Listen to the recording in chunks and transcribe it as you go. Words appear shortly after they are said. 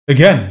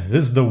Again,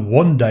 this is the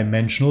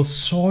one-dimensional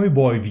soy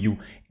boy view.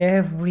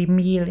 Every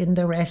meal in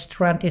the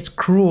restaurant is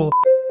cruel.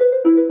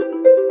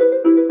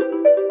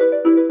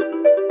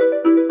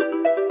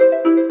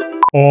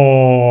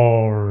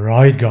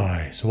 Alright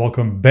guys,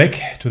 welcome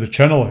back to the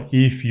channel.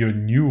 If you're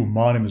new,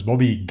 my name is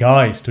Bobby.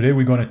 Guys, today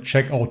we're gonna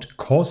check out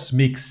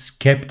Cosmic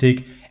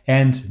Sceptic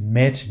and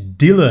Matt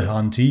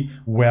Dillahunty,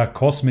 where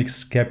Cosmic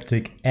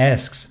Sceptic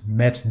asks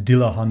Matt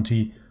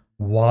Dillahunty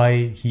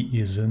why he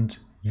isn't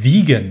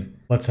vegan.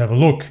 Let's have a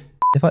look.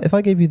 If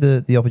I gave you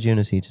the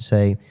opportunity to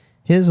say,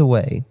 here's a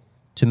way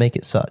to make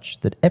it such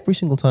that every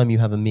single time you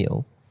have a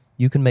meal,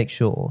 you can make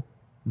sure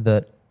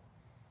that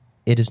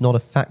it is not a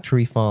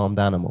factory farmed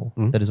animal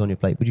that is on your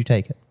plate, would you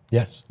take it?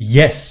 Yes.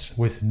 Yes,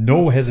 with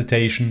no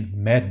hesitation,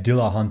 Matt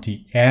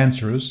Dillahunty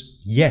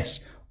answers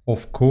yes.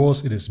 Of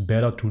course, it is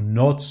better to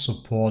not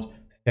support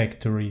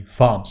factory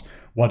farms.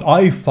 What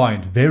I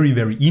find very,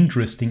 very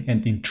interesting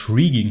and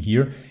intriguing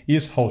here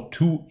is how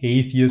two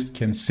atheists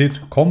can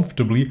sit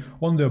comfortably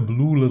on their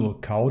blue little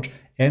couch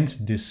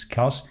and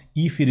discuss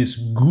if it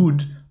is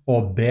good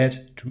or bad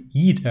to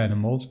eat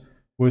animals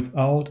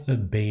without a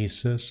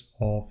basis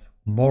of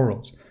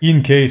morals.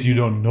 In case you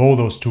don't know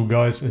those two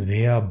guys,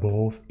 they are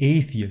both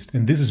atheists.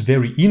 And this is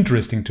very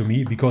interesting to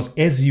me because,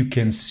 as you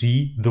can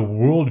see, the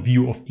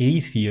worldview of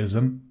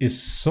atheism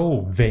is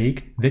so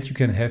vague that you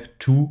can have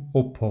two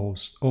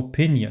opposed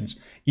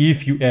opinions.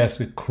 If you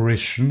ask a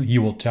Christian, he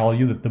will tell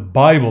you that the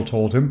Bible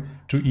told him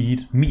to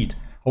eat meat.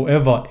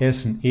 However,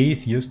 as an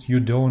atheist, you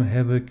don't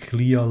have a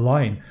clear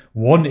line.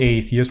 One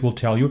atheist will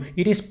tell you,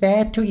 it is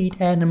bad to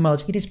eat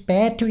animals, it is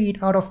bad to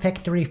eat out of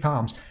factory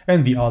farms.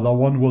 And the other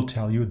one will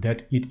tell you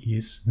that it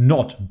is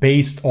not,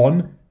 based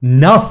on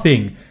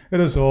nothing.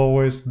 It is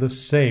always the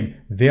same.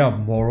 Their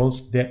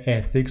morals, their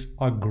ethics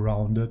are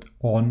grounded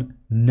on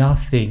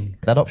nothing.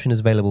 That option is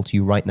available to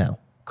you right now.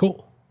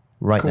 Cool.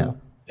 Right now.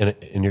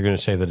 And you're going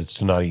to say that it's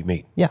to not eat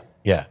meat? Yeah.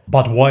 Yeah.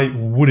 But why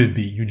would it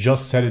be? You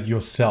just said it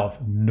yourself.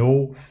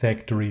 No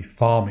factory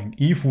farming.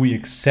 If we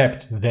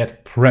accept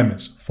that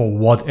premise for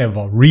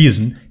whatever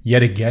reason,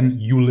 yet again,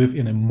 you live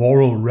in a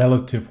moral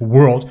relative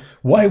world,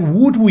 why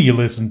would we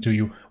listen to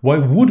you? Why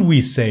would we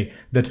say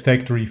that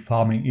factory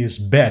farming is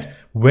bad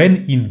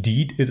when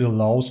indeed it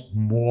allows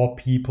more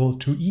people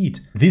to eat?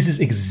 This is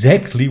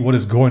exactly what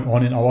is going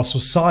on in our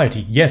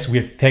society. Yes, we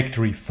have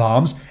factory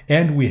farms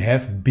and we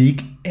have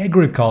big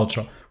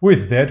agriculture.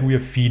 With that, we are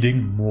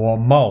feeding more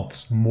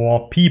mouths,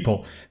 more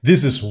people.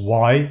 This is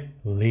why,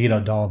 later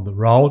down the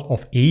route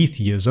of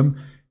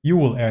atheism, you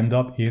will end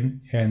up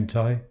in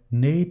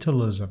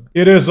anti-natalism.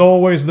 It is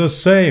always the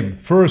same.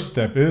 First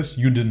step is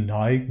you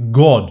deny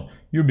God.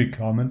 You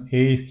become an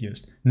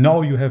atheist.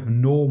 Now you have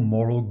no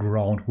moral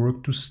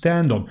groundwork to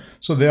stand on.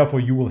 So therefore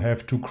you will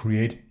have to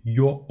create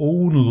your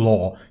own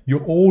law,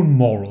 your own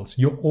morals,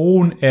 your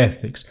own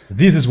ethics.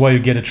 This is why you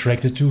get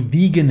attracted to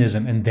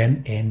veganism and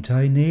then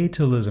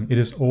anti-natalism. It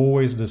is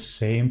always the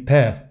same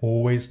path,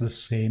 always the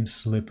same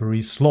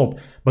slippery slope.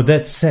 But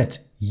that said,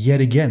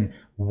 yet again,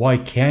 why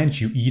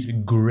can't you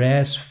eat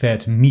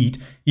grass-fed meat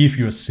if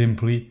you're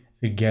simply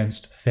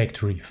against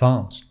factory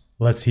farms?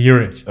 Let's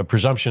hear it. A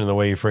presumption in the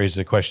way you phrased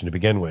the question to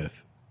begin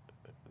with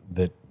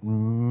that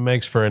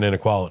makes for an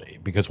inequality.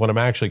 Because what I'm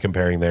actually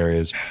comparing there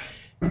is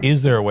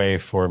there a way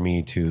for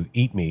me to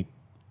eat meat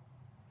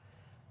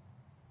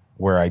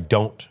where I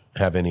don't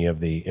have any of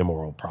the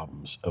immoral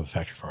problems of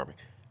factory farming?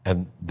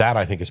 And that,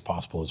 I think, is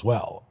possible as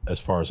well, as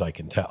far as I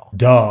can tell.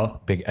 Duh.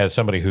 As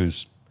somebody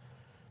who's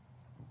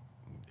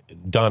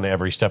done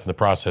every step in the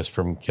process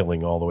from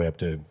killing all the way up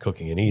to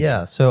cooking and eating.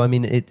 Yeah, so I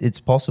mean,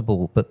 it's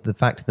possible, but the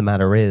fact of the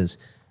matter is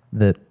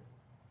that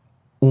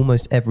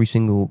almost every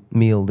single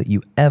meal that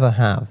you ever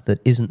have that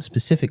isn't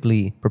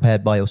specifically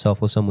prepared by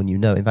yourself or someone you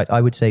know, in fact,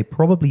 I would say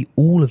probably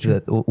all of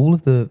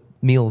the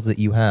meals that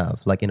you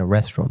have, like in a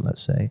restaurant,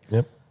 let's say,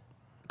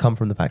 come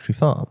from the factory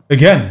farm.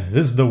 Again,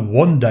 this is the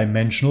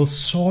one-dimensional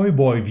soy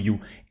boy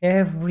view.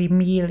 Every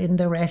meal in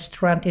the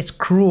restaurant is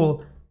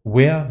cruel.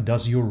 Where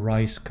does your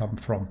rice come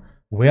from?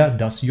 Where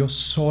does your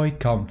soy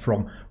come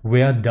from?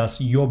 Where does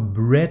your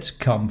bread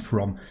come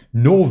from?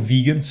 No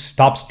vegan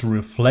stops to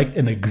reflect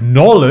and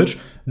acknowledge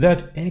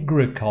that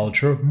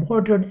agriculture,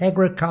 modern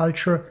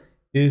agriculture,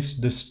 is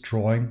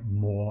destroying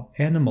more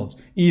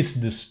animals, is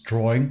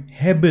destroying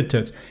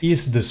habitats,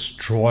 is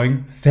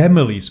destroying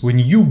families. When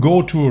you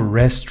go to a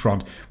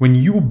restaurant, when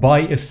you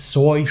buy a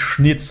soy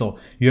schnitzel,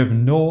 you have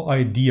no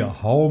idea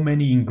how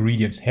many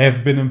ingredients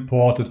have been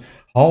imported,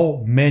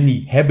 how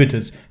many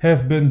habitats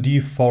have been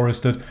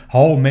deforested,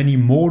 how many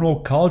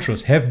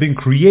monocultures have been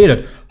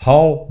created,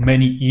 how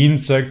many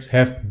insects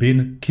have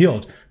been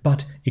killed.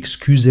 But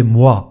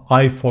excusez-moi,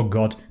 I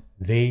forgot,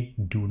 they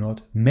do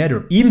not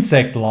matter.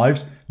 Insect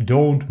lives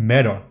don't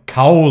matter.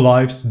 Cow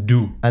lives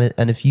do.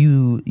 And if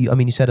you I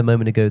mean, you said a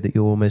moment ago that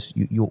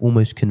you're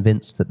almost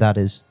convinced that that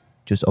is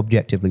just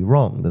objectively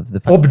wrong. The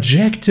fact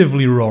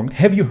Objectively wrong.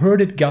 Have you heard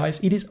it,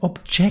 guys? It is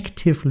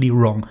objectively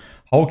wrong.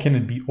 How can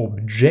it be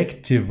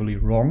objectively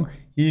wrong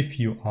if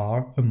you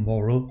are a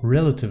moral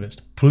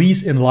relativist? Please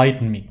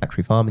enlighten me.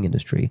 factory farming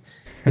industry,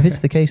 if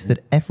it's the case that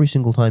every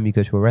single time you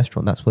go to a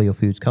restaurant, that's where your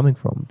food's coming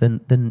from,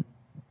 then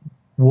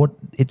what?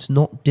 It's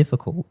not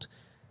difficult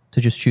to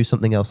just choose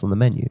something else on the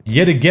menu.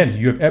 Yet again,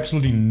 you have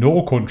absolutely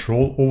no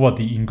control over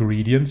the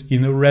ingredients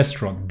in a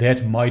restaurant.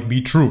 That might be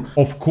true.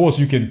 Of course,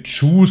 you can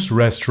choose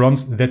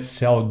restaurants that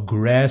sell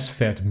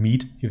grass-fed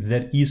meat if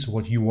that is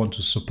what you want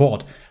to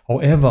support.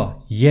 However,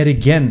 yet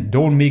again,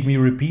 don't make me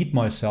repeat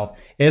myself.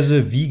 As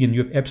a vegan,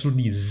 you have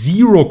absolutely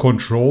zero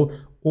control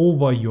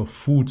over your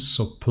food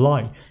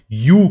supply.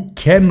 You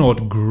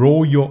cannot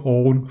grow your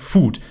own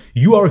food.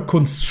 You are a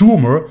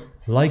consumer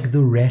like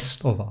the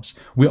rest of us.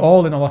 We're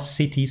all in our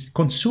cities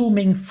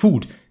consuming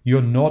food.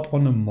 You're not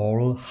on a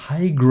moral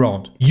high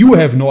ground. You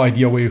have no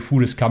idea where your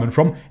food is coming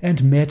from,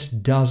 and Matt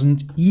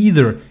doesn't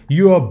either.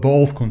 You are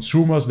both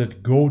consumers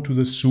that go to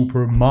the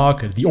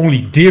supermarket. The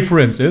only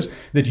difference is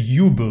that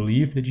you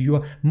believe that you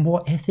are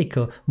more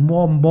ethical,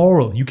 more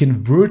moral. You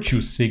can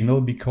virtue signal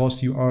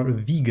because you are a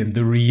vegan.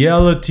 The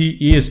reality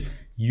is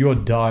your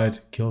diet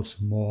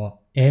kills more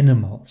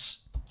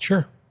animals.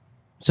 Sure.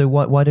 So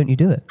why don't you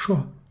do it?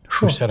 Sure.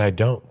 Who said I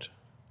don't?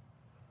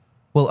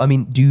 Well, I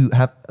mean, do you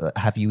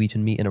have you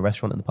eaten meat in a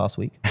restaurant in the past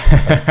week?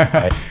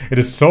 It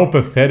is so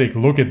pathetic.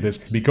 Look at this.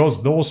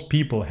 Because those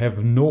people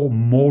have no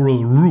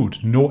moral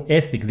root, no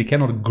ethic. They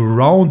cannot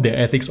ground their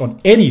ethics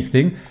on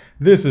anything.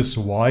 This is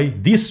why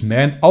this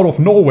man, out of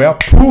nowhere,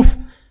 poof,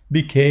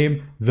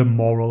 became the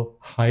moral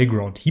high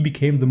ground. He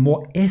became the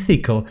more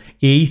ethical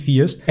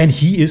atheist, and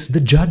he is the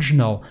judge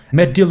now.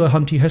 Matt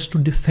Dillahunty has to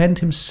defend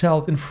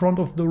himself in front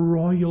of the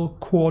royal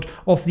court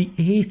of the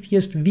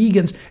atheist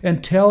vegans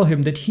and tell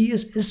him that he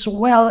is as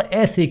well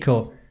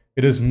ethical.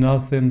 It is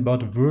nothing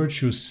but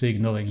virtue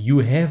signaling. You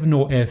have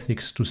no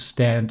ethics to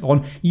stand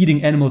on.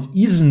 Eating animals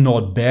is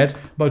not bad,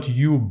 but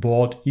you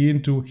bought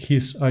into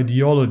his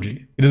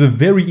ideology. It is a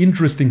very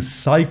interesting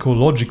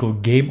psychological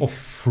game of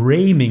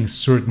framing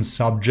certain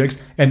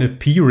subjects and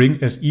appearing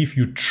as if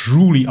you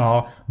truly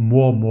are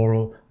more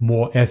moral,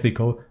 more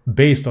ethical,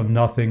 based on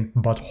nothing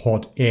but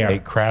hot air. I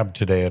ate crab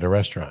today at a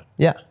restaurant.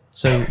 Yeah.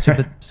 So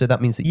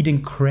that means that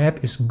Eating crab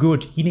is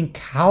good. Eating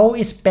cow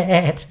is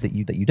bad. that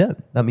you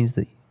don't. That means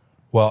that.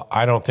 Well,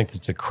 I don't think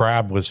that the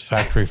crab was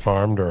factory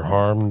farmed or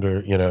harmed,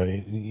 or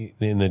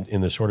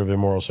in the sort of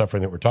immoral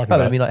suffering that we're talking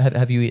about. I mean, like,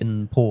 have you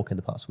eaten pork in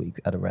the past week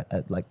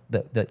at like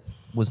that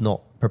was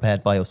not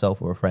prepared by yourself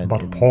or a friend?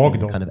 But in pork, the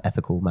though. kind of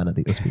ethical manner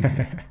that you're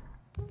speaking.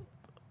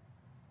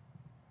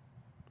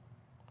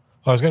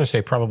 I was going to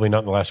say probably not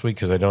in the last week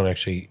because I don't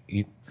actually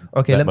eat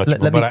Okay, that much,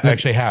 but I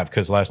actually have,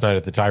 because last night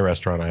at the Thai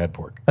restaurant I had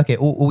pork. Okay,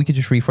 or we could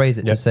just rephrase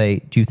it Yep. to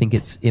say, do you think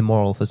it's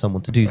immoral for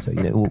someone to do so?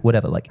 You know, or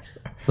whatever. Like.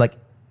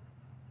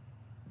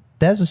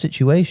 There's a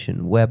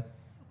situation where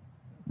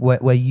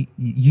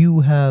you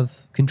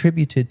have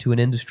contributed to an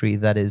industry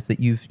that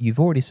you've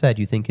already said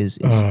you think is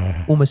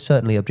almost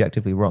certainly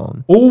objectively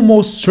wrong.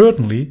 Almost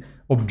certainly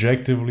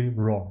objectively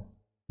wrong.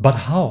 But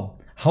how?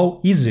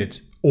 How is it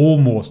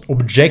almost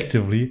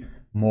objectively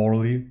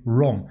morally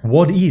wrong?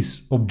 What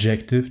is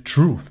objective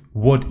truth?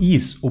 What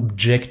is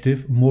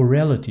objective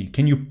morality?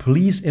 Can you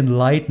please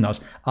enlighten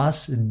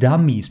us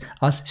dummies,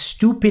 us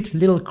stupid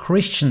little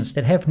Christians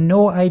that have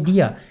no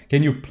idea?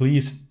 Can you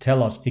please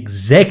tell us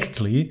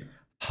exactly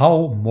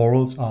how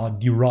morals are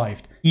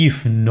derived?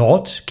 If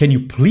not, can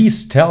you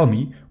please tell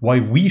me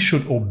why we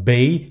should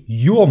obey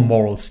your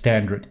moral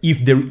standard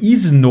if there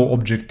is no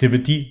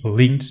objectivity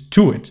linked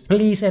to it?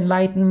 Please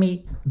enlighten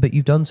me. But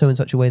you've done so in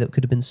such a way that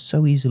could have been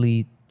so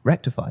easily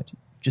rectified,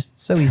 just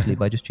so easily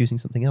by just choosing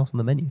something else on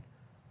the menu.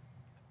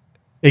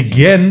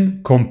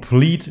 Again,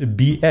 complete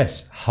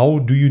BS. How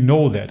do you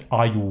know that?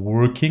 Are you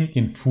working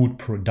in food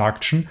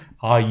production?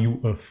 Are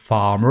you a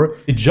farmer?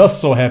 It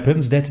just so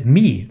happens that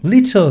me,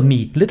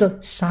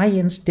 little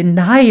science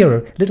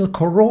denier, little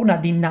corona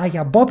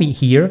denier Bobby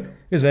here,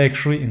 is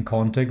actually in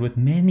contact with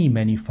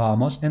many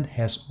farmers and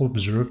has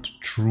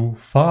observed true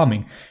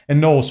farming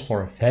and knows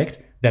for a fact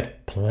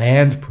that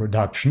plant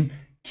production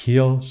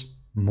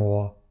kills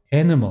more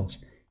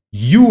animals.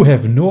 You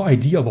have no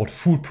idea about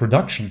food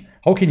production.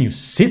 How can you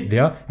sit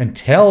there and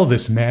tell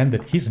this man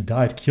that his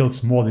diet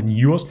kills more than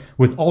yours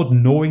without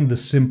knowing the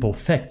simple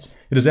facts?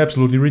 It is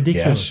absolutely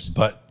ridiculous. Yes,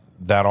 but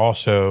that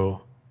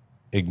also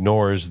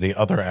ignores the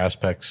other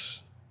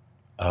aspects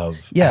of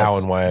how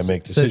and why I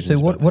make decisions. So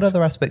what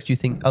other aspects do you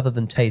think, other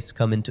than taste,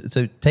 come into?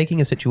 So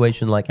taking a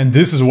situation like... And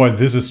this is why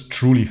this is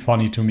truly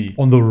funny to me.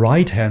 On the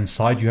right-hand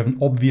side, you have an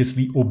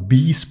obviously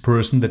obese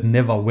person that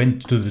never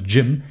went to the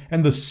gym,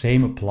 and the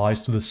same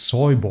applies to the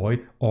soy boy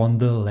on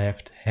the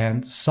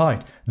left-hand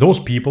side. Those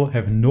people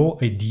have no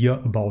idea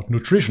about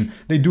nutrition.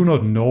 They do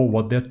not know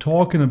what they're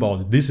talking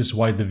about. This is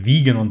why the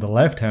vegan on the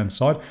left-hand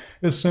side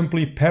is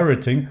simply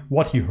parroting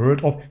what he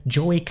heard of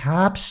Joey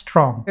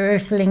Carbstrong.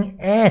 Earthling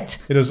Ed.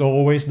 It is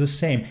always the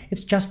same.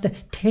 It's just the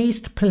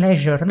taste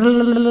pleasure.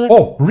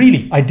 Oh,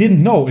 really? I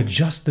didn't know. It's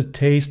just the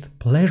taste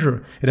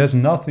pleasure. It has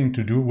nothing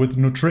to do with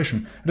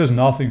nutrition. It has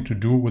nothing to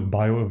do with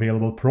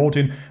bioavailable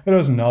protein. It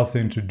has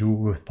nothing to do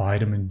with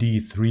vitamin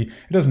D3.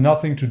 It has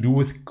nothing to do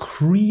with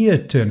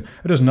creatine.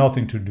 It has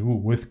nothing to do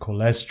with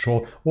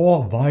cholesterol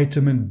or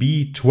vitamin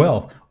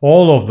B12.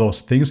 All of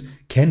those things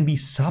can be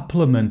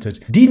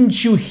supplemented.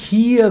 Didn't you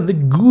hear the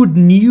good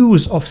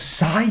news of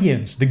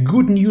science? The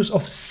good news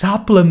of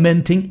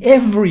supplementing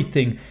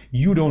everything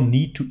you don't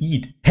need to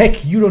eat.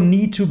 Heck, you don't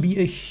need to be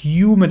a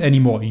human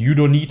anymore. You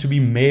don't need to be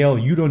male.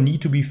 You don't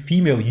need to be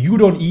female. You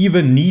don't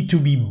even need to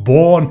be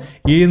born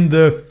in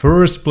the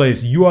first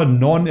place. You are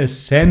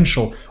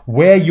non-essential.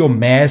 Wear your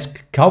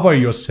mask, cover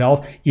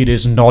yourself. It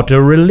is not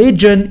a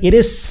religion, it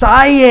is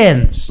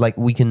science. Like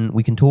we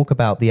can talk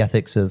about the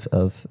ethics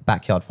of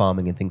backyard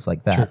farming and things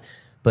like that. Sure.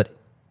 But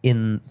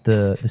in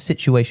the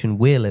situation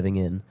we're living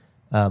in,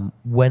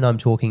 when I'm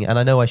talking, and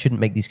I know I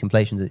shouldn't make these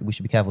conflations, we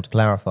should be careful to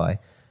clarify,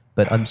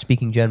 but I'm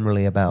speaking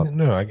generally about...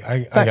 No, I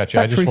got you.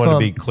 I just want to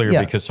be clear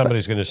because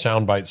somebody's going to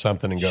soundbite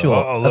something and go,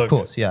 sure, oh, look. Of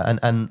course, yeah.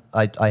 And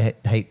I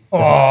hate...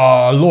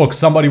 Oh, look,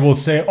 somebody will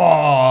say,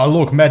 oh,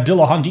 look, Matt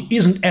Dillahunty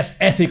isn't as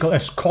ethical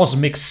as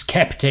Cosmic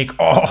Sceptic.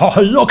 Oh,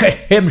 look at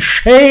him,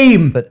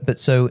 shame! But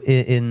so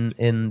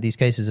in these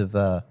cases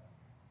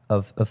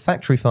of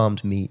factory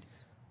farmed meat,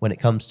 when it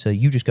comes to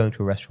you just going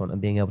to a restaurant and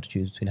being able to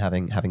choose between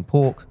having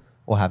pork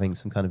or having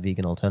some kind of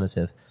vegan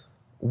alternative,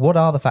 what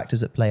are the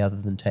factors at play other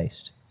than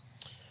taste?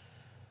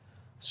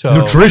 So,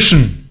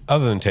 nutrition.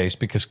 Other than taste,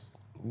 because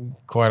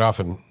quite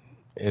often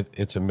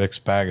it's a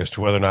mixed bag as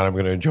to whether or not I'm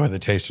going to enjoy the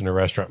taste in a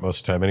restaurant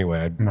most of the time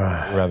anyway. I'd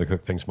rather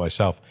cook things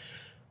myself.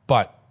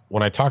 But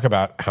when I talk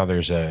about how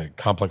there's a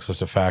complex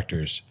list of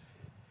factors,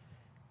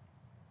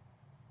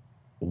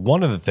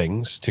 one of the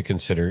things to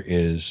consider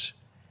is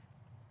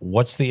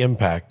what's the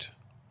impact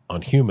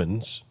on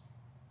humans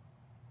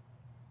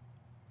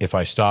if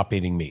I stop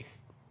eating meat?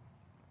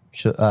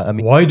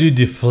 Why do you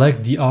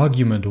deflect the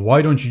argument?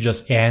 Why don't you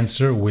just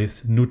answer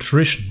with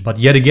nutrition? But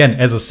yet again,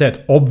 as I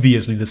said,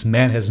 obviously this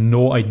man has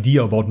no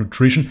idea about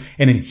nutrition,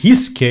 and in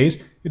his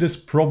case, it is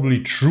probably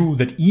true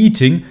that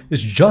eating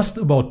is just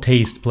about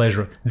taste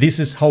pleasure. This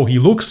is how he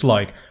looks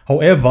like.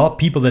 However,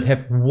 people that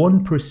have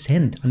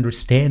 1%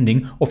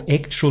 understanding of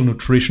actual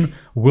nutrition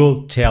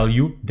will tell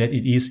you that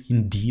it is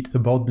indeed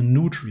about the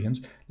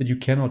nutrients that you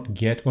cannot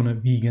get on a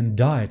vegan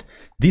diet.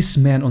 This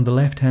man on the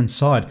left-hand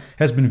side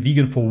has been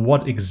vegan for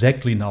what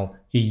exactly now?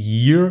 A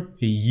year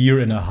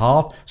and a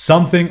half,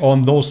 something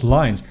on those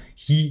lines.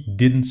 He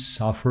didn't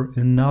suffer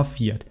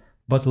enough yet.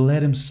 But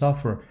let him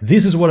suffer.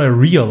 This is what I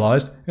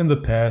realized in the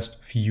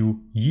past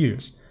few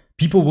years.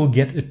 People will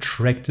get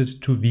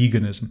attracted to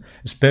veganism,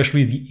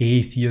 especially the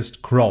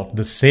atheist crowd.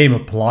 The same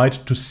applied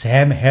to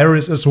Sam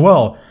Harris as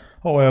well.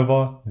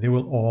 However, they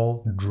will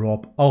all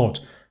drop out,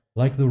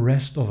 like the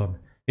rest of them.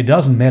 It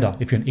doesn't matter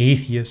if you're an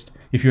atheist,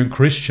 if you're a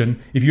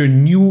Christian, if you're a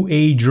New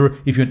Ager,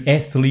 if you're an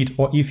athlete,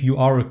 or if you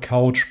are a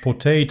couch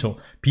potato.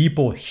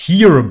 People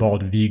hear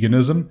about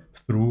veganism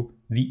through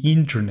the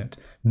internet.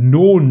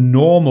 No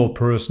normal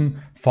person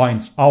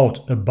finds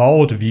out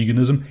about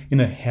veganism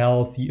in a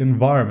healthy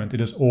environment. It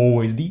is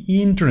always the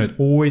internet,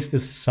 always a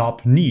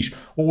sub-niche,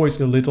 always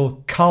a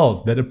little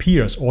cult that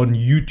appears on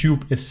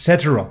YouTube,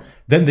 etc.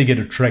 Then they get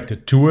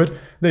attracted to it,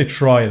 they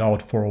try it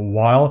out for a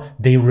while,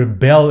 they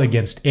rebel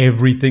against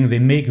everything, they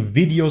make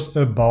videos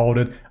about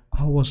it.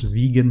 I was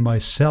vegan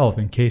myself,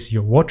 in case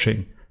you're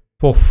watching,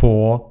 for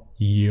 4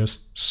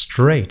 years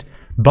straight.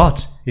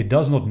 But it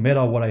does not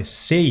matter what I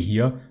say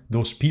here,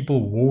 those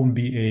people won't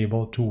be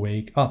able to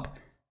wake up.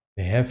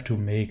 They have to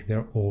make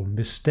their own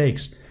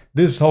mistakes.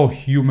 This is how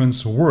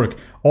humans work.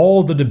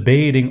 All the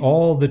debating,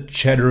 all the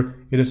chatter,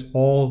 it is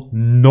all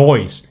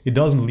noise. It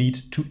doesn't lead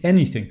to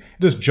anything.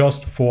 It is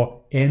just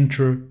for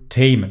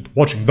entertainment.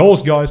 Watching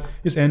those guys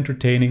is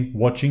entertaining.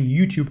 Watching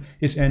YouTube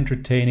is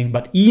entertaining.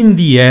 But in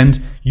the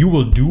end, you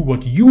will do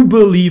what you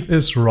believe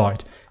is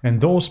right.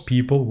 And those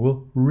people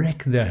will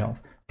wreck their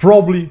health.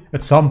 Probably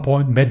at some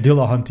point Matt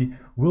Dillahunty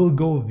will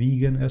go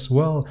vegan as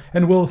well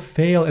and will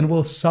fail and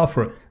will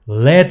suffer.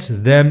 Let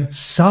them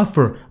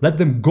suffer. Let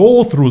them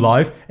go through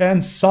life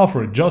and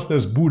suffer. Just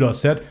as Buddha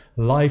said,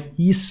 life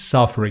is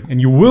suffering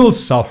and you will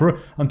suffer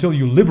until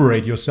you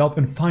liberate yourself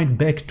and find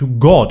back to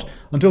God.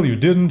 Until you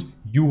didn't,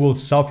 you will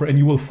suffer and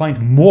you will find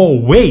more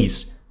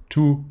ways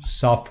to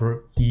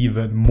suffer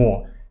even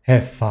more.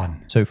 Have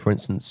fun. So for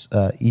instance,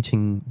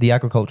 eating the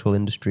agricultural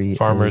industry,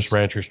 farmers,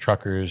 ranchers,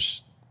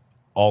 truckers,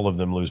 all of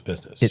them lose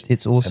business.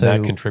 It's also,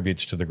 and that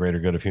contributes to the greater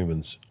good of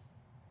humans.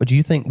 What do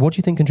you think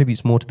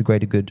contributes more to the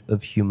greater good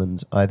of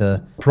humans?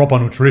 Either proper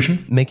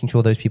nutrition, making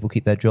sure those people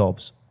keep their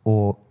jobs,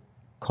 or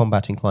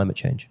combating climate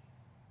change?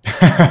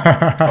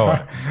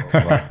 Well,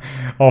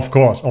 Of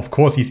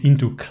course, he's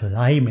into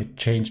climate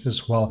change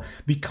as well.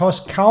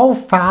 Because cow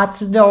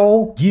farts,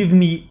 though. Give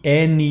me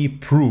any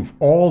proof.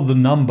 All the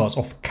numbers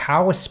of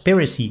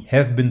cowspiracy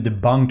have been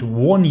debunked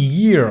 1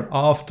 year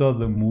after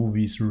the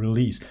movie's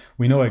release.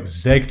 We know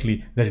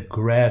exactly that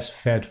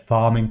grass-fed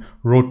farming,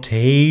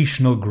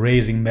 rotational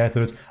grazing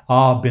methods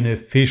are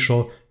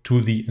beneficial to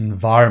the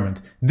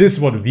environment. This is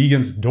what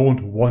vegans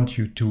don't want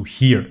you to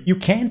hear. You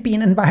can't be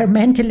an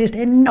environmentalist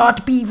and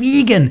not be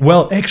vegan.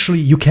 Well, actually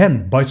you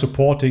can, by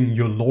supporting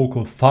your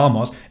local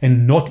farmers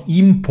and not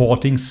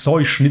importing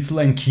soy schnitzel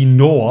and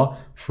quinoa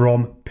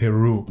from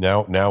Peru.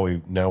 Now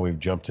we've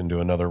jumped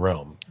into another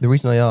realm. The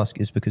reason I ask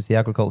is because the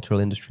agricultural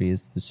industry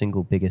is the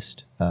single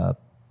biggest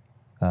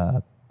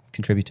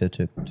contributor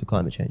to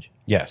climate change.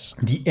 Yes.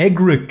 The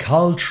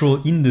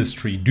agricultural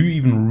industry, do you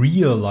even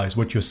realize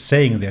what you're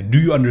saying there? Do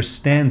you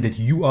understand that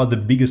you are the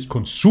biggest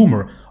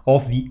consumer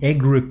of the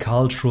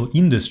agricultural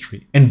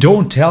industry? And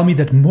don't tell me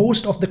that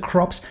most of the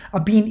crops are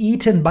being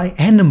eaten by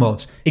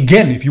animals.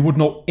 Again, if you would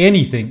know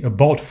anything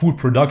about food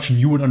production,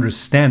 you would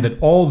understand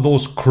that all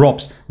those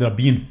crops that are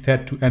being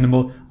fed to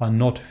animal are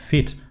not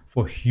fit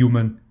for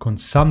human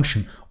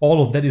consumption.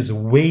 All of that is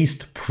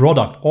waste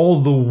product.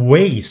 All the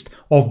waste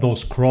of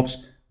those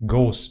crops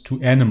goes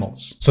to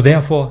animals. So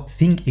therefore,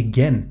 think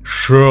again,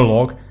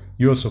 Sherlock,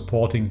 you're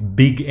supporting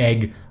big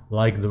ag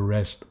like the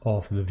rest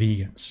of the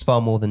vegans. Far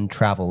more than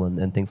travel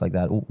and things like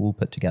that, all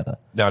put together.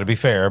 Now, to be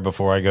fair,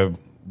 before I go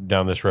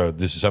down this road,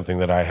 this is something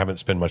that I haven't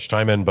spent much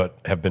time in, but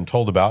have been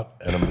told about,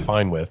 and I'm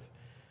fine with.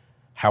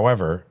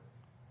 However,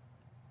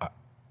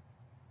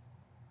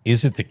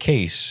 is it the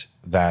case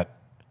that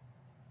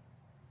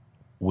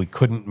we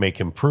couldn't make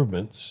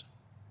improvements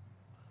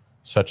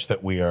such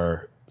that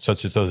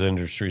those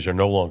industries are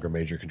no longer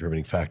major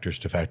contributing factors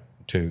to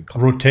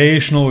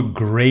rotational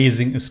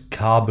grazing is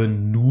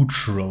carbon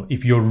neutral.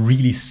 If you're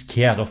really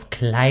scared of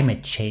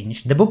climate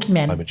change, the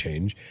boogeyman. Climate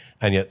change,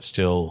 and yet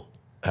still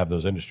have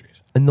those industries.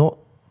 And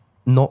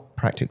not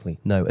practically,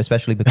 no.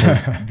 Especially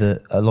because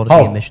a lot of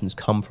the emissions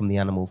come from the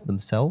animals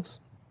themselves.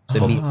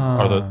 So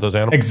Are those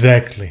animals?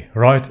 Exactly,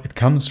 right? It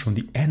comes from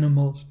the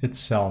animals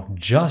itself,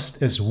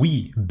 just as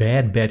we,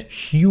 bad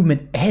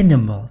human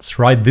animals,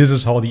 right? This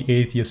is how the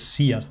atheists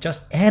see us,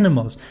 just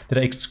animals that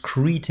are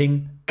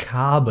excreting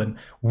carbon.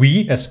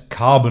 We, as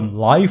carbon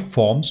life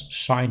forms,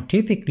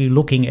 scientifically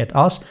looking at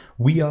us,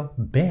 we are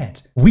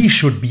bad. We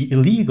should be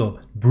illegal.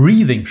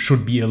 Breathing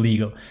should be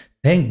illegal.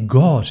 Thank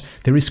God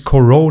there is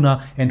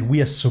Corona and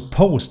we are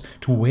supposed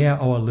to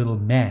wear our little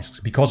masks.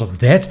 Because of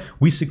that,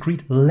 we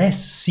secrete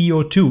less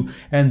CO2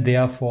 and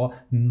therefore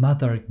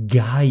Mother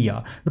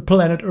Gaia, the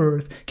planet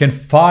Earth, can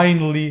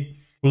finally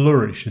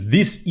flourish.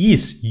 This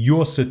is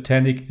your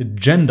satanic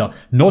agenda,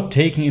 not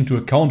taking into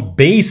account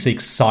basic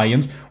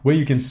science where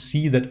you can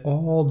see that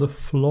all the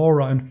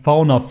flora and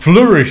fauna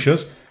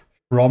flourishes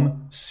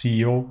from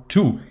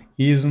CO2.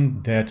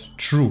 Isn't that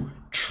true?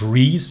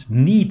 Trees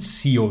need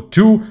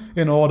CO2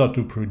 in order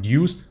to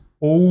produce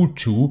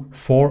O2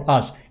 for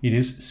us. It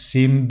is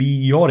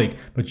symbiotic.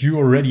 But you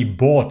already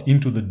bought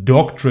into the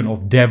doctrine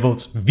of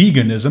devil's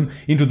veganism,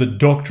 into the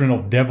doctrine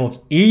of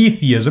devil's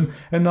atheism,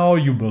 and now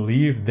you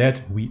believe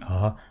that we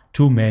are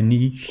too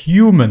many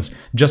humans.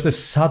 Just as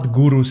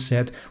Sadhguru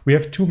said, we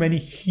have too many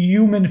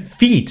human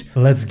feet.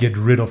 Let's get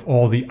rid of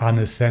all the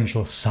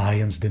unessential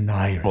science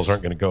deniers. Animals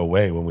aren't going to go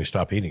away when we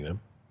stop eating them.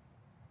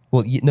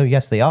 Well,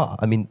 yes, they are.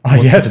 I mean,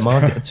 yes.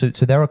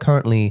 So there are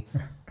currently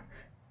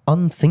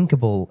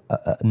unthinkable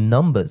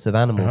numbers of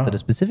animals that are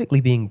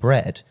specifically being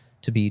bred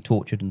to be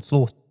tortured and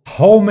slaughtered.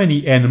 How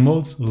many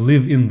animals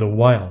live in the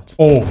wild?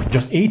 Oh,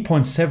 just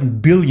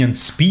 8.7 billion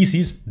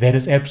species? That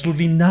is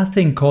absolutely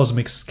nothing,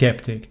 Cosmic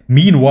Sceptic.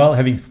 Meanwhile,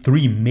 having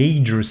 3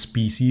 major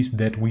species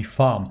that we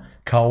farm: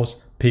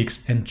 cows,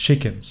 pigs and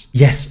chickens.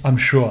 Yes, I'm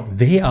sure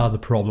they are the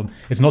problem.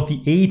 It's not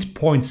the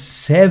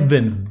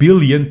 8.7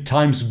 billion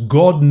times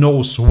God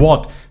knows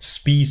what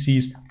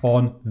species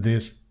on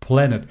this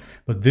planet.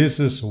 But this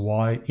is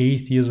why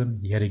atheism,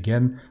 yet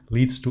again,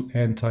 leads to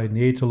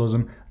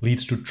anti-natalism,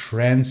 leads to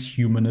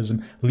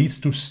transhumanism, leads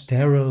to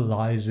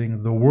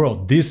sterilizing the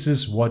world. This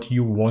is what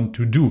you want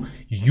to do.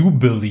 You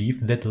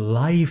believe that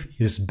life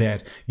is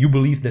bad. You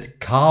believe that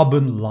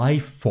carbon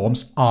life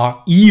forms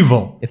are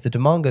evil. If the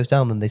demand goes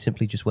down, then they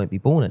simply just won't be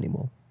born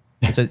anymore.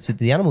 And so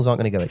the animals aren't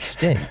going to go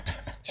extinct.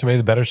 So maybe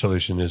the better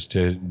solution is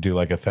to do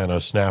like a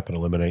Thanos snap and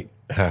eliminate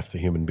half the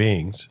human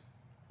beings.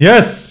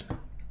 Yes!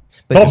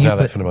 That's how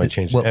that fundamentally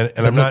changes. Well,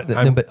 and I'm not.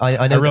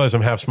 I realize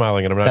I'm half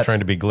smiling, and I'm not trying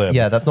to be glib.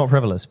 Yeah, that's not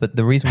frivolous. But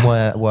the reason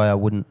why I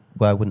wouldn't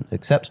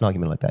accept an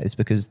argument like that is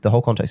because the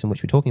whole context in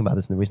which we're talking about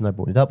this, and the reason I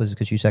brought it up is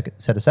because you said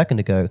a second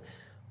ago,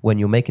 when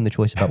you're making the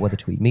choice about whether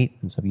to eat meat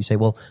and stuff, you say,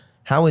 well,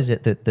 how is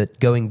it that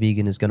going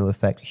vegan is going to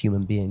affect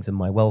human beings and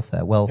my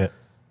welfare? Well,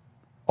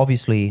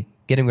 obviously,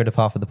 getting rid of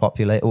half of the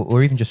population,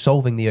 or even just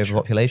solving the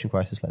overpopulation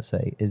crisis, let's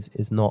say,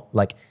 is not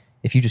like.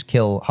 If you just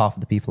kill half of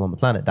the people on the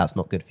planet, that's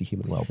not good for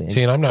human well-being.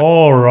 See, and I'm not.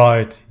 All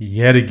right,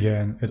 yet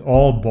again, it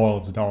all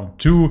boils down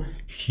to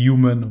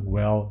human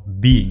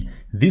well-being.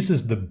 This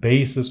is the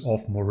basis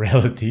of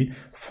morality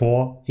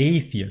for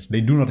atheists.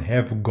 They do not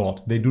have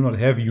God. They do not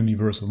have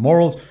universal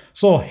morals.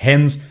 So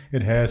hence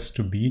it has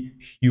to be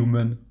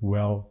human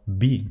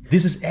well-being.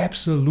 This is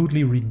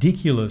absolutely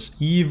ridiculous.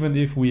 Even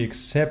if we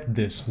accept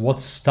this, what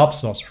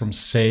stops us from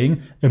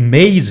saying,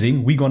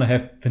 amazing, we're gonna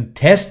have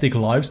fantastic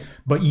lives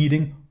by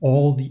eating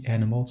all the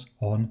animals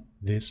on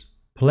this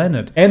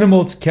planet.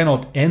 Animals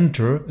cannot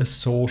enter a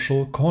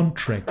social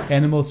contract.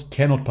 Animals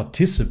cannot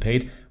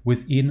participate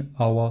within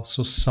our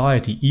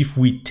society. If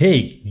we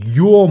take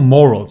your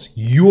morals,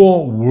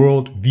 your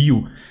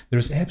worldview,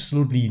 there's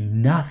absolutely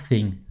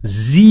nothing,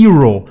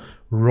 zero,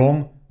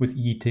 wrong with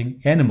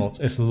eating animals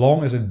as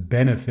long as it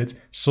benefits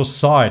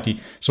society.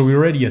 So we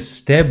already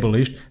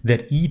established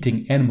that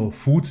eating animal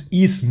foods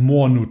is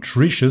more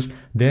nutritious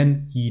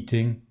than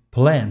eating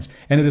plants,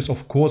 and it is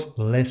of course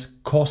less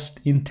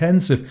cost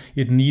intensive.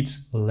 It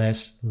needs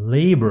less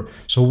labor.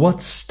 So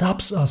what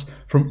stops us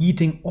from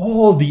eating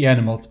all the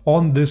animals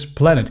on this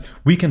planet?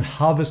 We can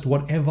harvest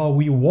whatever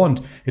we want.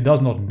 It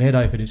does not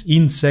matter if it is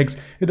insects,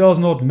 it does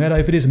not matter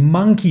if it is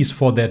monkeys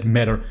for that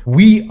matter.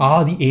 We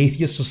are the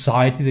atheist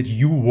society that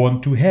you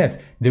want to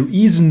have. There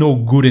is no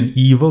good and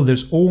evil,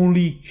 there's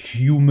only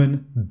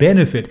human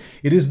benefit.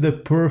 It is the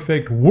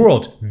perfect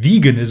world.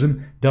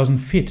 Veganism doesn't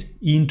fit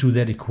into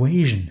that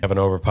equation. Have an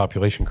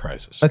overpopulation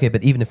crisis. Okay,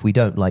 but even if we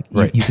don't, like,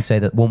 Right. you could say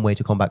that one way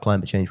to combat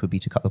climate change would be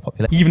to cut the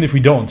population. Even if we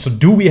don't. So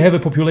do we have a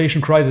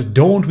population crisis?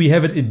 Don't we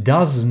have it? It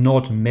does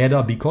not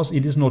matter because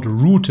it is not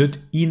rooted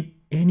in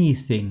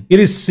anything. It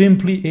is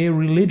simply a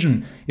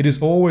religion. It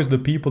is always the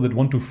people that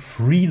want to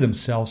free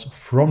themselves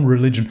from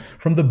religion,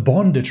 from the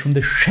bondage, from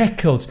the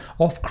shackles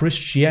of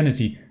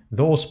Christianity.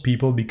 Those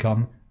people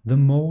become the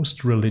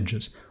most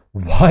religious.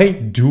 Why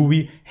do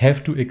we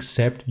have to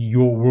accept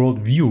your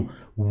worldview?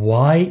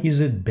 Why is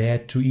it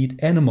bad to eat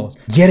animals?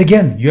 Yet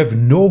again, you have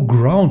no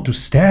ground to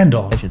stand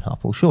on.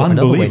 Well, sure,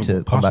 another way to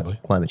Unbelievable. combat Possibly.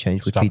 climate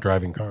change would Stop be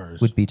driving cars.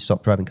 would be to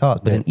stop driving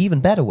cars. But an even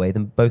better way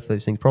than both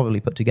those things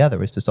probably put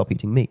together is to stop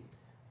eating meat.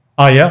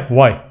 Ah, yeah?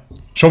 Why?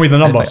 Show me the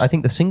In numbers. fact, I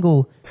think the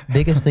single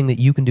biggest thing that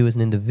you can do as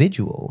an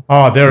individual.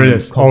 Ah, there it to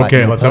is. combat Okay,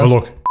 your let's have a person-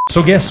 look.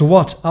 So guess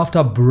what?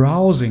 After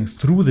browsing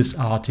through this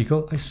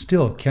article, I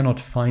still cannot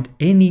find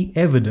any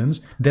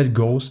evidence that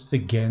goes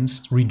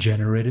against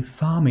regenerative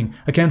farming.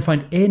 I can't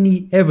find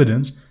any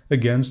evidence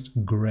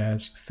against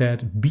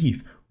grass-fed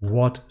beef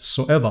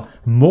whatsoever.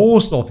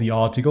 Most of the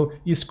article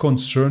is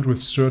concerned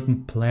with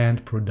certain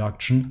plant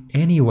production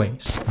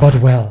anyways.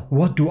 But well,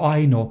 what do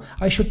I know?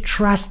 I should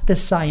trust the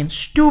science.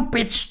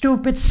 Stupid,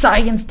 stupid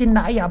science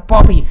denier,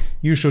 Bobby.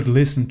 You should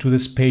listen to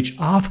this page.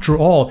 After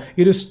all,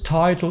 it is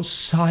titled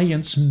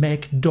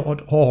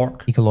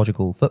sciencemec.org.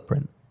 Ecological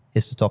footprint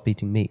is to stop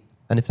eating meat.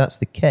 And if that's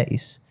the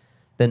case,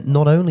 then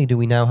not only do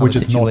we now have Which a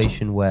it's not.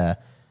 situation where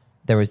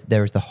there is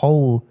the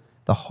whole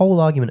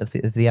argument of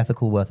the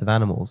ethical worth of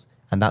animals,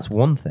 and that's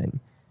one thing.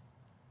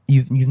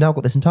 You've now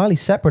got this entirely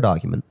separate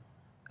argument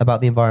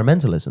about the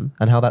environmentalism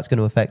and how that's going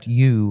to affect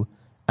you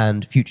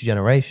and future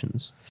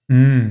generations.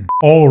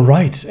 All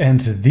right, and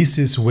this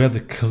is where the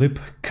clip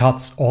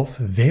cuts off.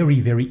 Very,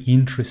 very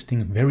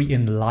interesting, very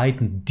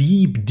enlightened,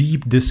 deep,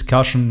 deep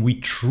discussion. We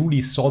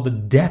truly saw the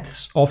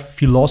depths of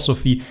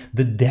philosophy,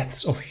 the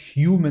depths of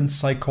human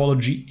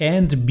psychology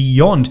and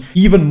beyond.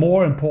 Even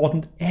more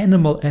important,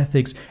 animal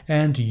ethics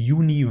and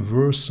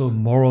universal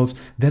morals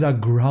that are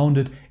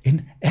grounded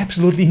in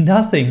absolutely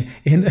nothing,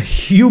 in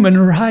human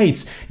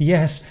rights.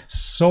 Yes,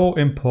 so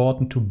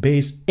important to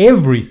base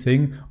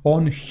everything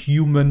on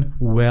human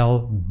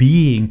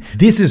well-being.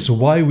 This is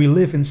why we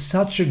live in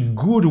such a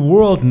good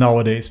world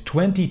nowadays.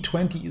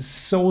 2020 is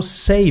so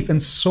safe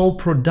and so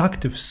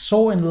productive,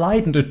 so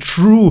enlightened, a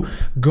true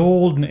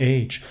golden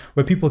age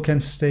where people can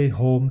stay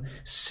home,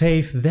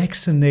 safe,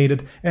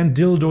 vaccinated, and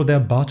dildo their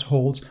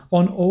buttholes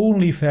on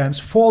OnlyFans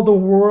for the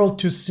world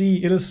to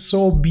see. It is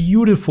so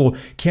beautiful.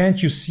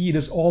 Can't you see it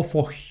is all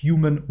for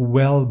human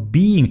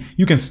well-being?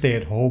 You can stay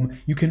at home,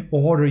 you can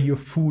order your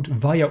food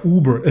via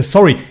Uber,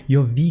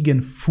 your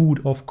vegan food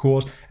of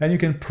course, and you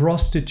can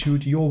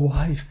prostitute your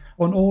wife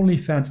on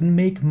OnlyFans and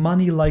make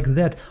money like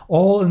that,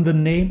 all in the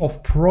name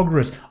of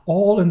progress,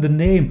 all in the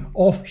name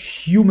of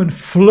human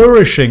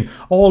flourishing,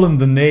 all in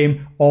the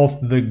name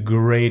of the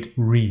Great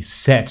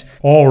Reset.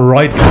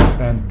 Alright guys,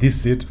 and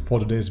this is it for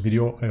today's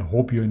video. I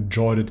hope you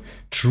enjoyed it.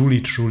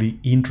 Truly, truly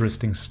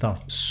interesting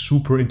stuff.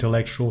 Super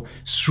intellectual,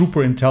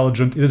 super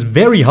intelligent. It is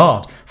very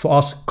hard for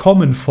us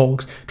common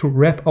folks to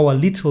wrap our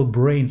little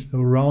brains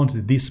around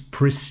this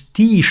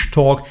prestige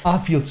talk. I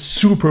feel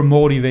super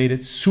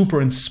motivated,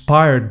 super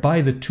inspired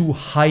by the two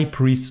high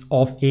priests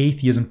of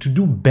atheism to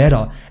do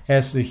better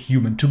as a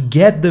human, to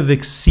get the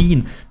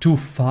vaccine, to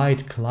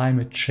fight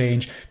climate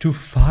change, to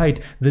fight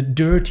the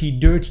dirty,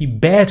 dirty,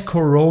 bad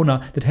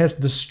corona that has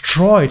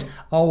destroyed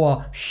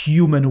our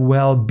human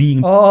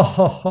well-being.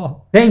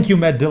 Thank you,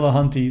 Matt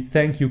Dillahunty.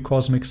 Thank you,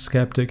 Cosmic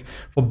Sceptic,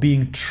 for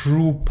being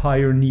true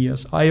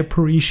pioneers. I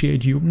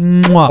appreciate you.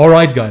 Mwah. All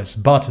right, guys,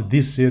 but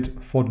this is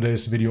it for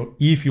today's video.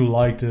 If you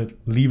liked it,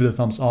 leave it a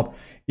thumbs up.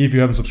 If you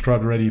haven't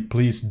subscribed already,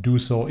 please do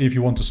so. If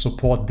you want to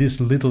support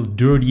this little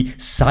dirty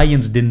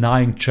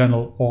science-denying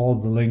channel, all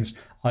the links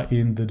are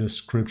in the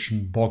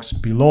description box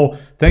below.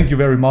 Thank you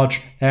very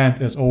much.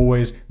 And as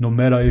always, no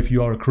matter if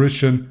you are a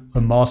Christian,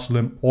 a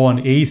Muslim, or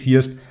an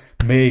atheist,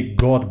 may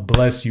God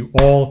bless you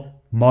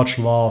all. Much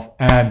love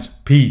and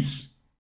peace.